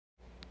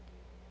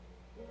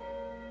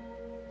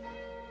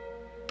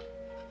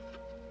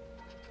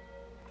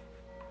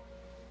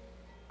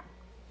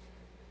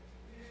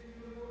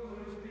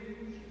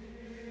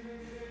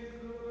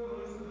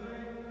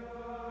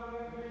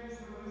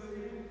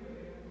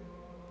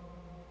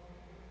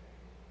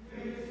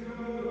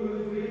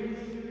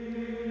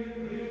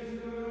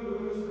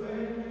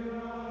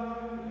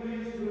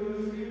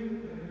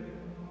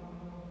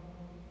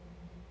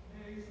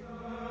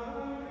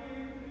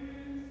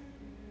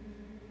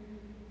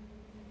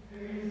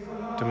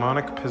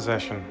Demonic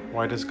Possession,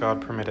 Why Does God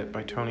Permit It?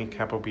 By Tony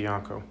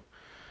Capobianco.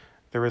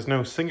 There is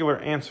no singular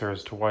answer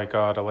as to why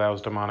God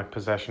allows demonic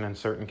possession in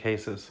certain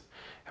cases.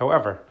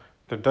 However,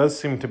 there does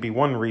seem to be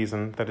one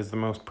reason that is the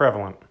most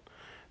prevalent.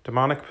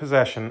 Demonic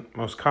possession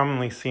most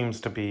commonly seems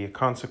to be a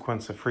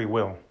consequence of free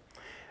will.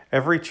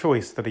 Every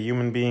choice that a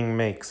human being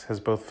makes has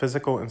both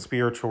physical and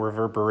spiritual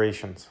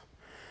reverberations.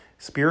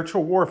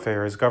 Spiritual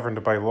warfare is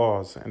governed by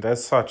laws, and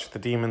as such, the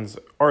demons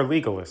are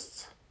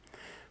legalists.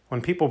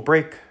 When people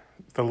break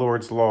the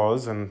Lord's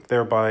laws and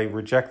thereby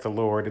reject the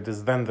Lord, it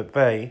is then that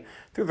they,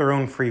 through their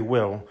own free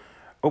will,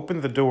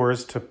 open the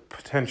doors to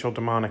potential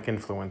demonic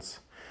influence.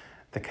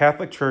 The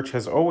Catholic Church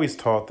has always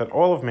taught that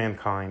all of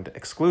mankind,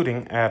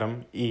 excluding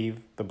Adam,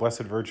 Eve, the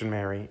Blessed Virgin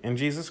Mary, and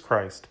Jesus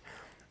Christ,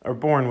 are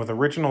born with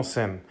original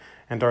sin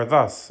and are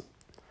thus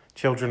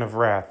children of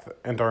wrath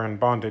and are in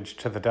bondage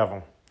to the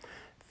devil.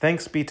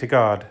 Thanks be to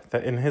God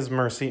that in His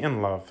mercy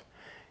and love,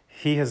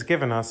 He has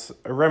given us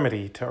a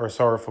remedy to our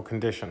sorrowful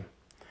condition.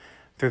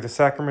 Through the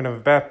sacrament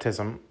of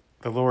baptism,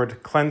 the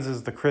Lord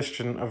cleanses the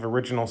Christian of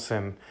original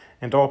sin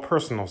and all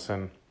personal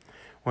sin.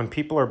 When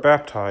people are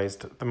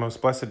baptized, the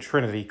most blessed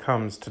Trinity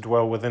comes to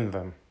dwell within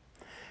them.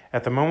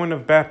 At the moment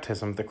of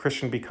baptism, the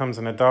Christian becomes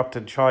an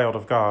adopted child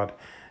of God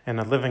and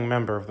a living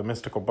member of the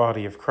mystical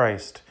body of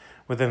Christ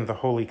within the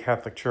Holy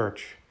Catholic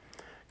Church.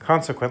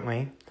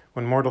 Consequently,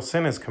 when mortal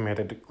sin is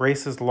committed,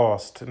 grace is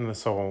lost in the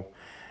soul,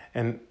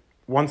 and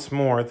once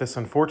more this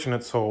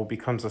unfortunate soul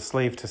becomes a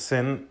slave to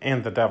sin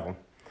and the devil.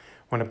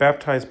 When a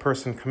baptized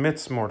person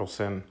commits mortal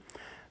sin,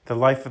 the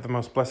life of the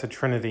most blessed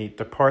Trinity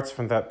departs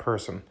from that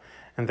person,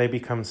 and they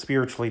become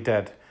spiritually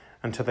dead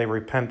until they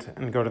repent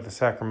and go to the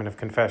sacrament of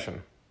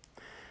confession.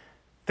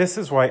 This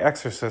is why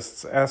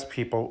exorcists ask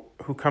people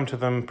who come to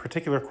them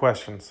particular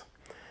questions.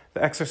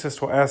 The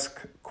exorcist will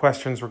ask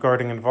questions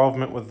regarding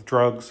involvement with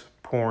drugs,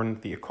 porn,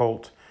 the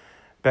occult,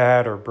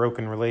 bad or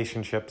broken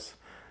relationships,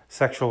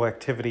 sexual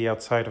activity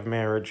outside of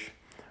marriage,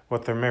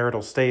 what their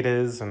marital state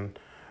is, and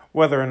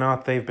whether or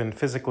not they've been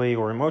physically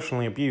or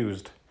emotionally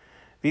abused.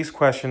 These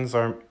questions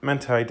are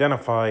meant to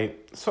identify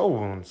soul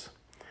wounds.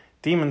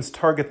 Demons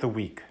target the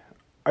weak,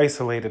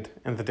 isolated,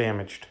 and the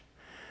damaged.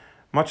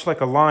 Much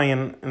like a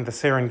lion in the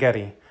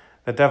Serengeti,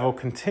 the devil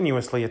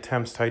continuously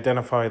attempts to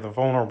identify the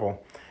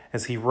vulnerable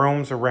as he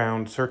roams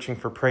around searching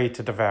for prey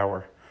to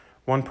devour.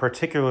 One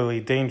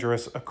particularly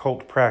dangerous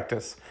occult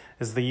practice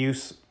is the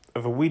use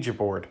of a Ouija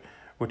board,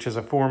 which is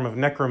a form of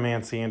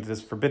necromancy and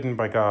is forbidden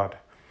by God.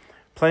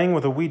 Playing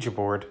with a Ouija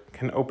board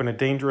can open a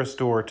dangerous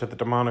door to the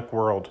demonic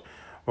world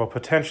while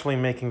potentially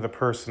making the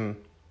person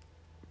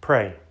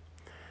prey.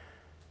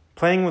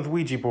 Playing with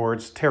Ouija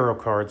boards, tarot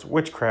cards,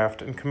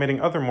 witchcraft, and committing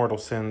other mortal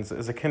sins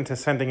is akin to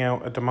sending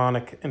out a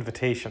demonic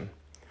invitation.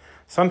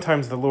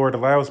 Sometimes the Lord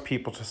allows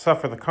people to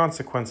suffer the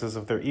consequences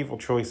of their evil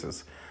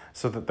choices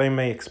so that they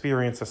may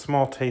experience a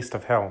small taste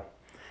of hell.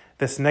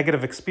 This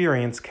negative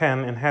experience can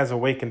and has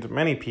awakened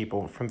many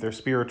people from their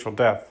spiritual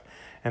death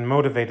and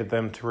motivated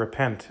them to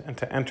repent and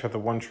to enter the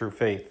one true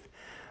faith.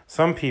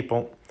 Some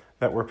people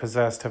that were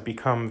possessed have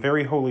become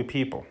very holy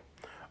people.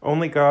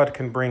 Only God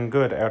can bring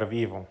good out of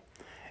evil.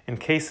 In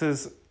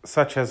cases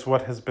such as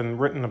what has been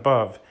written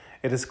above,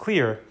 it is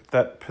clear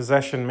that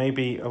possession may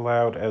be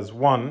allowed as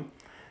 1.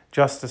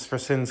 Justice for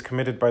sins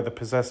committed by the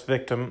possessed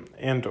victim,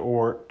 and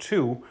or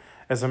 2.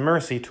 As a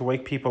mercy to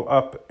wake people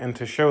up and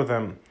to show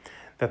them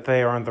that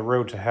they are on the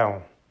road to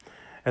hell.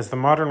 As the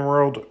modern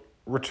world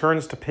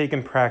returns to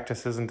pagan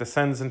practices and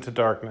descends into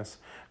darkness,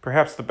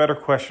 perhaps the better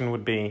question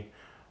would be,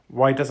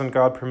 why doesn't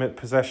God permit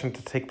possession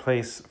to take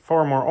place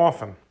far more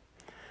often?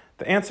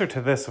 The answer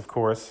to this, of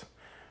course,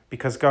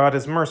 because God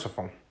is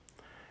merciful.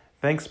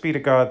 Thanks be to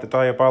God that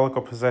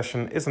diabolical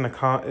possession isn't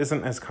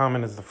as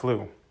common as the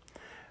flu.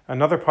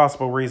 Another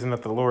possible reason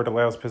that the Lord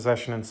allows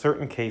possession in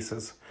certain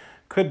cases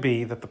could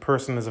be that the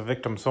person is a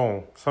victim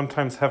soul.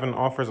 Sometimes heaven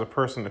offers a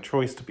person a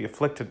choice to be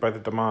afflicted by the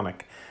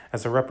demonic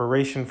as a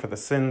reparation for the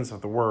sins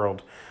of the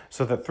world,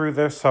 so that through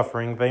their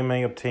suffering they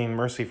may obtain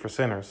mercy for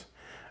sinners.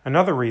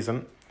 Another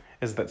reason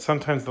is that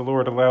sometimes the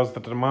Lord allows the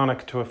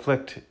demonic to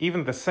afflict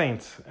even the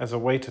saints as a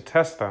way to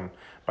test them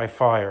by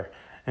fire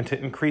and to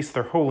increase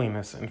their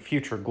holiness and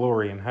future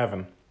glory in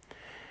heaven.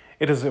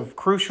 It is of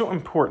crucial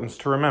importance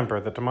to remember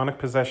that demonic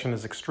possession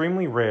is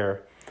extremely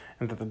rare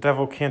and that the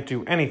devil can't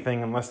do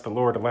anything unless the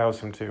Lord allows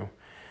him to.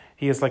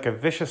 He is like a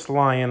vicious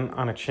lion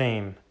on a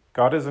chain.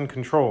 God is in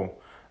control.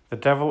 The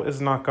devil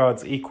is not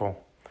God's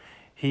equal.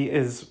 He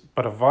is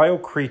but a vile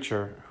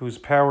creature whose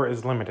power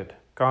is limited.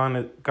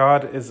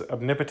 God is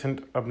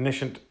omnipotent,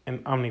 omniscient,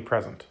 and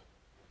omnipresent.